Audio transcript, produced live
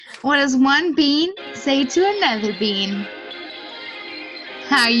What does one bean say to another bean?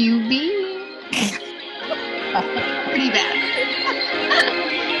 How you been? Pretty bad.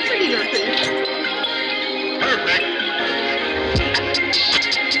 Pretty dorky.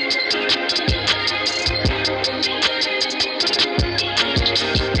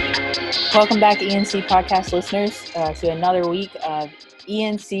 Welcome back, ENC podcast listeners, to another week of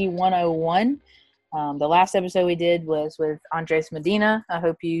ENC 101. The last episode we did was with Andres Medina. I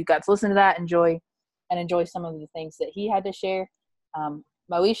hope you got to listen to that, enjoy some of the things that he had to share.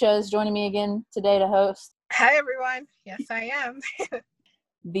 Moesha is joining me again today to host. Hi, everyone. Yes, I am.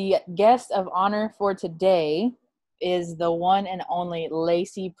 The guest of honor for today is the one and only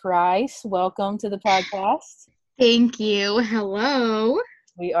Lacey Price. Welcome to the podcast. Thank you. Hello.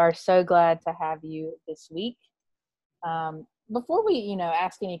 We are so glad to have you this week. Before we,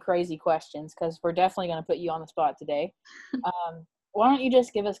 ask any crazy questions, because we're definitely going to put you on the spot today, why don't you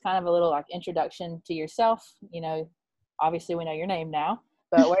just give us kind of a little introduction to yourself? Obviously we know your name now,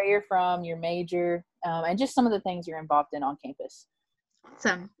 but where you're from, your major, and just some of the things you're involved in on campus.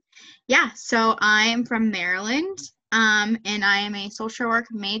 Awesome. Yeah, so I'm from Maryland, and I am a social work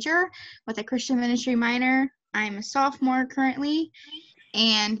major with a Christian ministry minor. I'm a sophomore currently.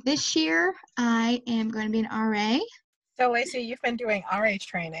 And this year, I am going to be an RA. So, Lacey, you've been doing RA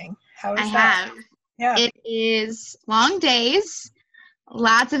training. How is that? I have. Yeah. It is long days,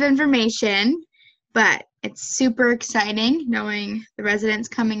 lots of information, but it's super exciting knowing the residents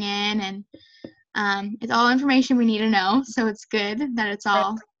coming in, and it's all information we need to know. So it's good that it's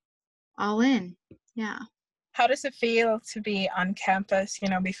all in. Yeah. How does it feel to be on campus,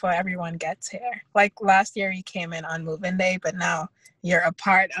 before everyone gets here? Like last year you came in on move-in day, but now you're a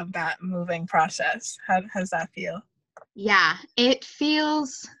part of that moving process. How does that feel? Yeah, it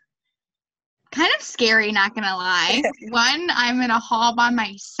feels kind of scary, not gonna lie. One, I'm in a hall by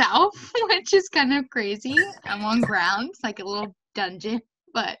myself, which is kind of crazy. I'm on ground, like a little dungeon.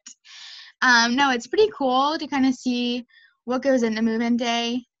 But no, it's pretty cool to kind of see what goes into move-in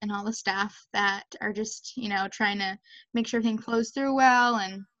day and all the staff that are just, trying to make sure everything flows through well,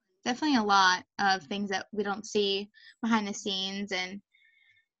 and definitely a lot of things that we don't see behind the scenes.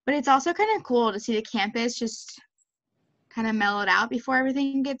 But it's also kind of cool to see the campus just kind of mellowed out before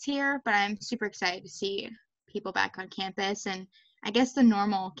everything gets here. But I'm super excited to see people back on campus, and I guess the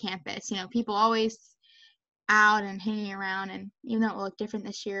normal campus, people always out and hanging around, and even though it will look different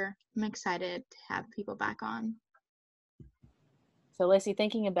this year, I'm excited to have people back on. So, Lacey,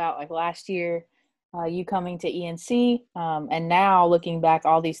 thinking about last year, you coming to ENC, and now looking back,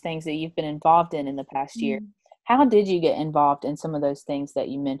 all these things that you've been involved in the past year, how did you get involved in some of those things that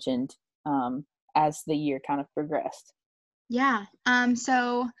you mentioned as the year kind of progressed? Yeah.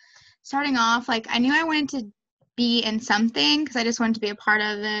 So starting off, I knew I wanted to be in something because I just wanted to be a part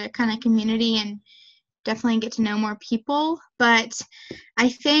of the kind of community and definitely get to know more people. But I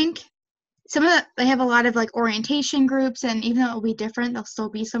think they have a lot of orientation groups, and even though it will be different, there'll still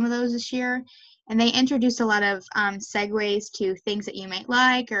be some of those this year. And they introduce a lot of segues to things that you might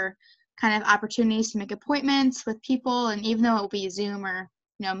like, or kind of opportunities to make appointments with people. And even though it will be Zoom or,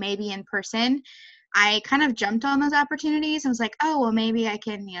 maybe in person, I kind of jumped on those opportunities and was like, oh, well, maybe I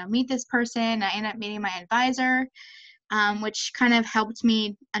can, meet this person. I ended up meeting my advisor, which kind of helped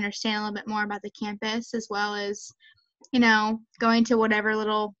me understand a little bit more about the campus, as well as, going to whatever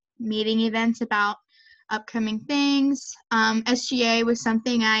little meeting events about upcoming things. SGA was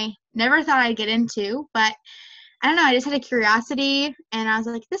something I never thought I'd get into, but I don't know, I just had a curiosity, and I was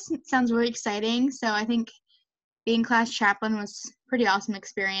like, this sounds really exciting. So I think being class chaplain was a pretty awesome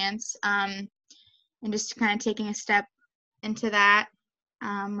experience, and just kind of taking a step into that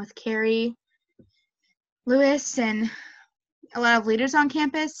with Carrie Lewis, and a lot of leaders on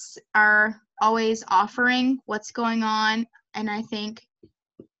campus are always offering what's going on, and I think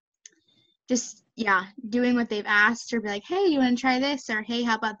just, doing what they've asked, or be like, hey, you want to try this? Or, hey,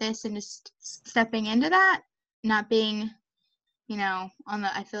 how about this? And just stepping into that, not being,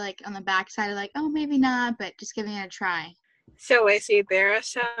 I feel like on the backside of oh, maybe not, but just giving it a try. So, Lacey, there are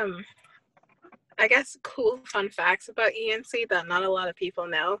some, I guess, cool fun facts about ENC that not a lot of people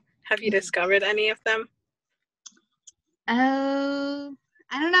know. Have you discovered any of them? Oh,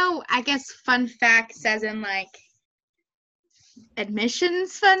 I don't know. I guess fun facts as in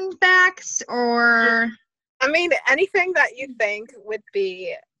admissions fun facts, or I mean anything that you think would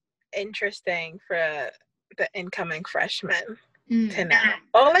be interesting for the incoming freshmen to know,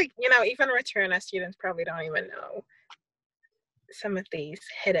 or even return students probably don't even know some of these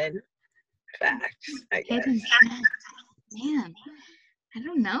hidden facts, I guess. Hidden facts. Man, I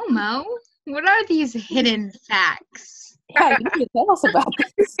don't know, Mo. What are these hidden facts? Yeah, you need to tell us about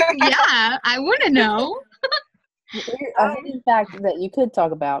this. Yeah, I want to know. A hidden fact that you could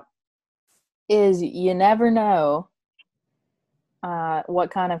talk about is you never know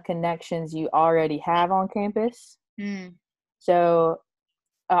what kind of connections you already have on campus. So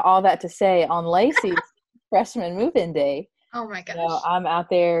all that to say, on Lacey's freshman move-in day, oh my gosh, I'm out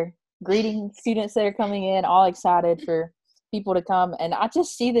there greeting students that are coming in, all excited for people to come, and I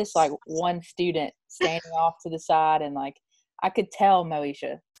just see this like one student standing off to the side, and like I could tell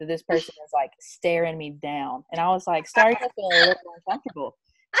Moesha that this person is like staring me down, and I was like starting to feel a little uncomfortable.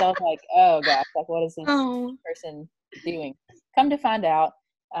 So I was like, oh gosh, like what is this person doing? Come to find out,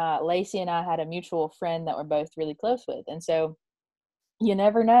 Lacey and I had a mutual friend that we're both really close with, and so you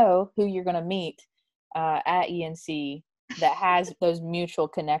never know who you're going to meet at ENC that has those mutual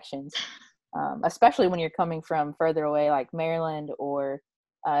connections, especially when you're coming from further away, like Maryland or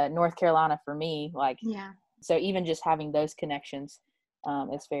North Carolina for me. Like, yeah. So even just having those connections,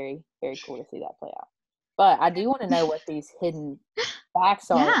 it's very, very cool to see that play out. But I do want to know what these hidden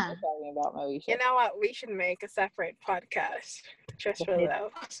facts are that we're talking about, Moesha. You know what? We should make a separate podcast just for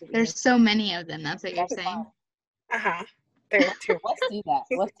those. There's so many of them. That's what you're saying. There are two. Let's do that.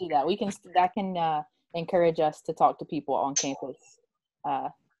 Let's do that. That can encourage us to talk to people on campus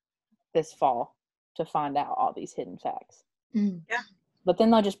this fall to find out all these hidden facts. Yeah. But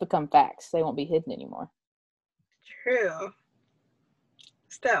then they'll just become facts. They won't be hidden anymore. True.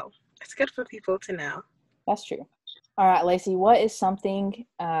 Still, it's good for people to know. That's true. All right, Lacey, what is something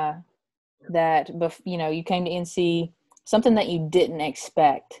that, you came to ENC, something that you didn't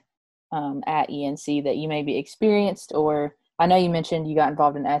expect at ENC that you maybe experienced, or I know you mentioned you got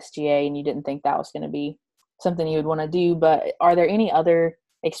involved in SGA and you didn't think that was going to be something you would want to do, but are there any other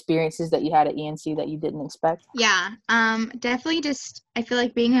experiences that you had at ENC that you didn't expect? Yeah, definitely just, I feel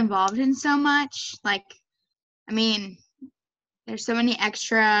like being involved in so much, like, I mean, there's so many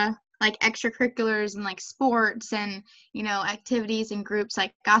extracurriculars and like sports and, activities and groups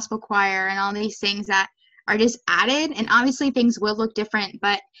like gospel choir and all these things that are just added. And obviously things will look different,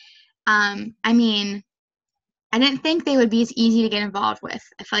 but I mean, I didn't think they would be as easy to get involved with.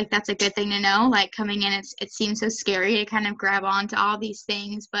 I feel like that's a good thing to know. Like coming in, it seems so scary to kind of grab onto all these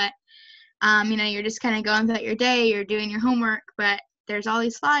things, but you're just kind of going throughout your day, you're doing your homework, but there's all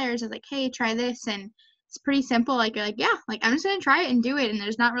these flyers of like, hey, try this, and it's pretty simple. Like you're like, yeah, like I'm just gonna try it and do it, and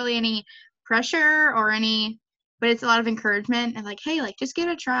there's not really any pressure or but it's a lot of encouragement and like, hey, like just give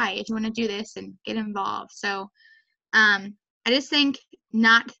it a try if you want to do this and get involved. So I just think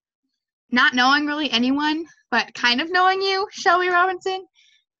not knowing really anyone, but kind of knowing you, Shelby Robinson.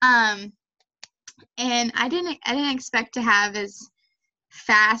 And I didn't expect to have as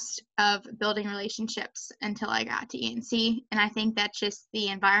fast of building relationships until I got to ENC. And I think that's just the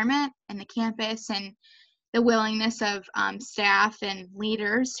environment and the campus and the willingness of staff and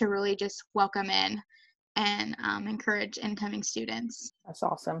leaders to really just welcome in and encourage incoming students. That's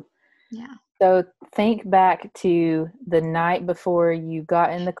awesome. Yeah. So think back to the night before you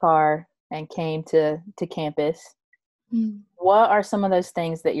got in the car and came to campus. What are some of those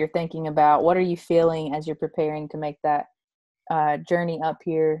things that you're thinking about? What are you feeling as you're preparing to make that journey up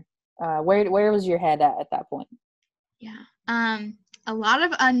here? Where was your head at that point? Yeah. A lot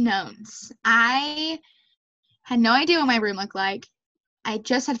of unknowns. I had no idea what my room looked like. I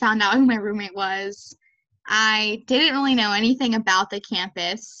just had found out who my roommate was. I didn't really know anything about the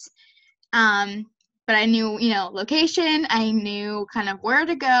campus. But I knew, location. I knew kind of where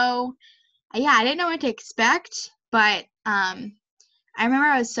to go. I didn't know what to expect, but I remember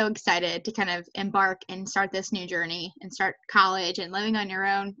I was so excited to kind of embark and start this new journey and start college and living on your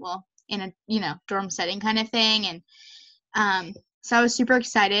own, well, in a, dorm setting kind of thing. And so I was super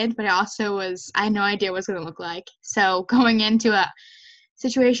excited, but I had no idea what it was going to look like. So going into a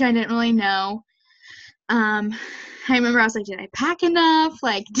situation I didn't really know, I remember I was like, did I pack enough?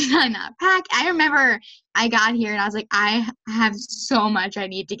 Like, did I not pack? I remember I got here and I was like, I have so much I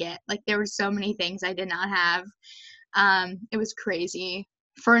need to get. Like, there were so many things I did not have. It was crazy.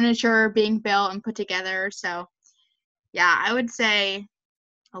 Furniture being built and put together. So, yeah, I would say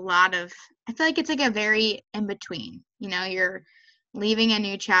I feel like it's like a very in between. You're leaving a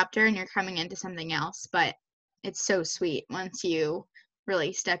new chapter and you're coming into something else, but it's so sweet once you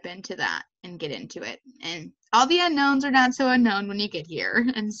really step into that and get into it. And all the unknowns are not so unknown when you get here.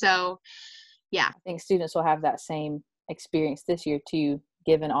 And so, yeah. I think students will have that same experience this year too,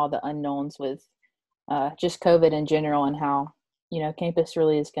 given all the unknowns with just COVID in general and how, campus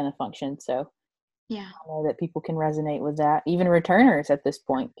really is going to function. So yeah, I know that people can resonate with that. Even returners at this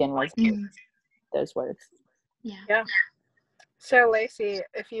point can resonate with those words. Yeah. Yeah. So, Lacey,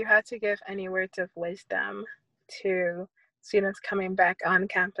 if you had to give any words of wisdom to students coming back on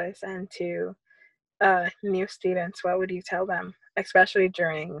campus and to new students, what would you tell them, especially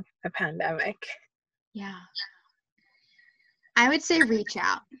during a pandemic? Yeah. I would say reach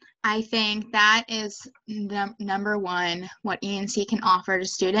out. I think that is number one, what ENC can offer to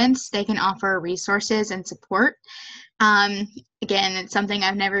students. They can offer resources and support. Again, it's something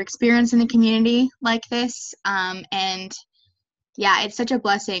I've never experienced in a community like this. And yeah, it's such a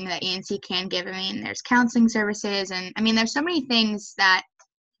blessing that ENC can give. I mean, there's counseling services, and I mean, there's so many things that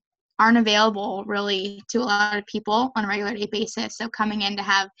aren't available really to a lot of people on a regular day basis. So coming in to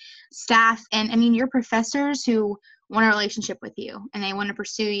have staff, and I mean, your professors who want a relationship with you and they want to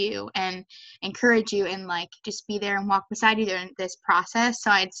pursue you and encourage you and like just be there and walk beside you during this process.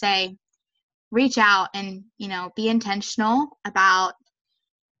 So I'd say reach out and, you know, be intentional about,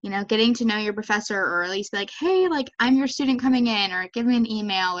 you know, getting to know your professor, or at least be like, hey, like I'm your student coming in, or give me an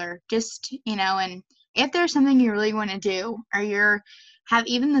email, or just, you know, and if there's something you really want to do, or have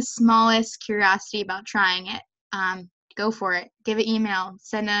even the smallest curiosity about trying it, go for it. Give an email,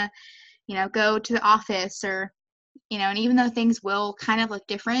 send you know, go to the office, or, you know, and even though things will kind of look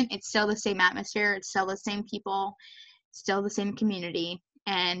different, it's still the same atmosphere, it's still the same people, still the same community.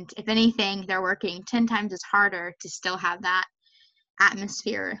 And if anything, they're working 10 times as harder to still have that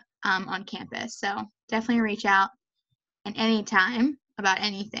atmosphere on campus. So definitely reach out at any time about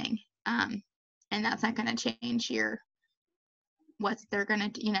anything. And that's not going to change what they're going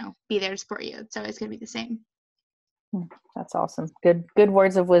to, you know, be there to support you. It's always going to be the same. That's awesome. Good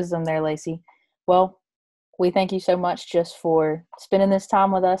words of wisdom there, Lacey. Well, we thank you so much just for spending this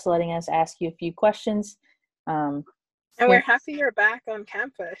time with us, letting us ask you a few questions. And we're happy you're back on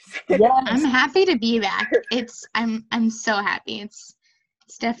campus. Yes. I'm happy to be back. I'm so happy. It's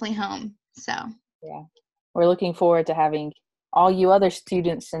definitely home. So yeah, we're looking forward to having all you other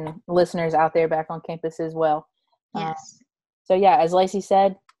students and listeners out there back on campus as well. Yes. So yeah, as Lacey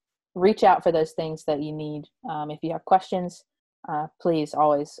said, reach out for those things that you need. If you have questions, please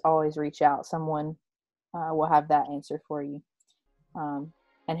always reach out. Someone will have that answer for you.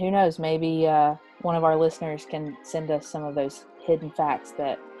 And who knows, maybe one of our listeners can send us some of those hidden facts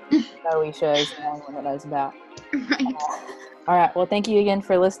that Zoe shows and no one knows about. Right. All right. Well, thank you again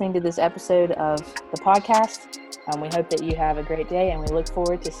for listening to this episode of the podcast. We hope that you have a great day, and we look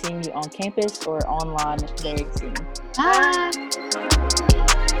forward to seeing you on campus or online very soon. Bye.